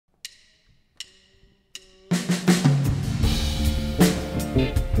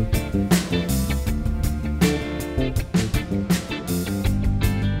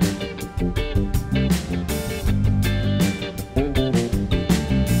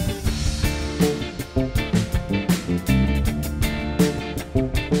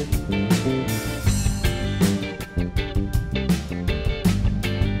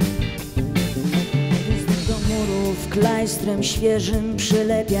lustrem świeżym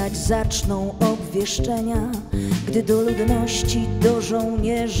przylepiać zaczną obwieszczenia, gdy do ludności, do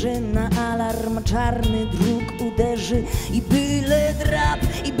żołnierzy na alarm czarny dróg uderzy. I byle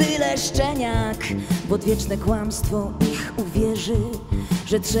drab, i byle szczeniak w odwieczne kłamstwo ich uwierzy,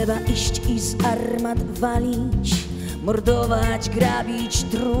 że trzeba iść i z armat walić, mordować, grabić,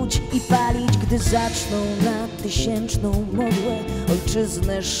 truć i palić, gdy zaczną na tysięczną modłę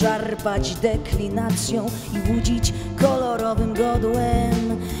ojczyznę szarpać deklinacją i łudzić kolorowym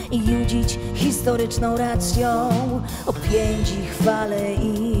godłem i judzić historyczną racją o pięci, chwale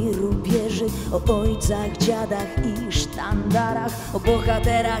i rubieży, o ojcach, dziadach i sztandarach, o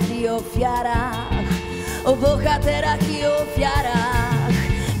bohaterach i ofiarach, o bohaterach i ofiarach.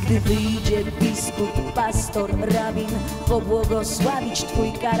 Gdy wyjdzie biskup, pastor, rabin, pobłogosławić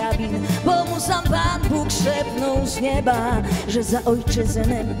twój karabin, bo mu sam Pan Bóg szepnął z nieba, że za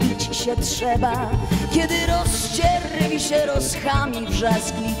ojczyznę bić się trzeba. Kiedy rozścierwi się rozchami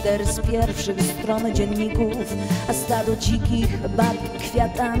wrzask liter z pierwszych stron dzienników, a stado dzikich bab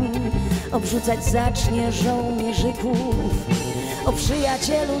kwiatami obrzucać zacznie żołnierzyków. O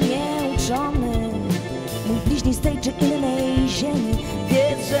przyjacielu nieuczony, mój bliźni z tej czy innej ziemi,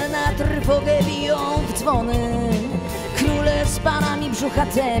 wiedz, że na trwogę biją w dzwony króle z panami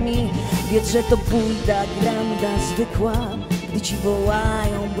brzuchatymi. Wiedz, że to bójda granda zwykła, gdy ci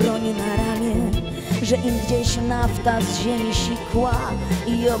wołają broń na ramię, że im gdzieś nafta z ziemi sikła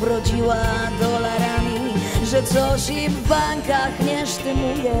i obrodziła dolarami, że coś im w bankach nie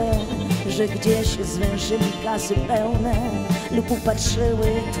sztymuje, że gdzieś zwęszyli kasy pełne lub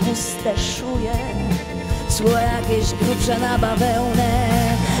upatrzyły tłuste szuje, cło jakieś grubsze na bawełnę.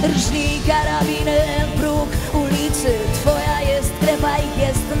 Rżnij karabinem w próg ulicy, twoja jest krew, a ich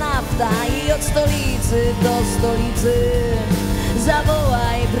jest nafta. I od stolicy do stolicy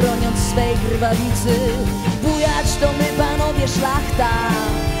zawołaj, broniąc swej krwawicy. Bujać to my panowie szlachta,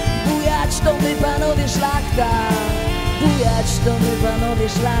 bujać to my panowie szlachta, bujać to my panowie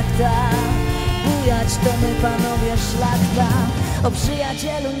szlachta, bujać to my panowie szlachta. O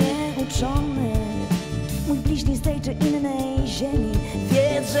przyjacielu nieuczony, mój bliźni z tej czy innej ziemi,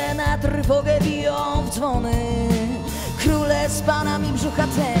 wiedz, że na trwogę biją w dzwony króle z panami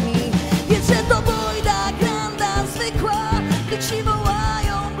brzuchatymi.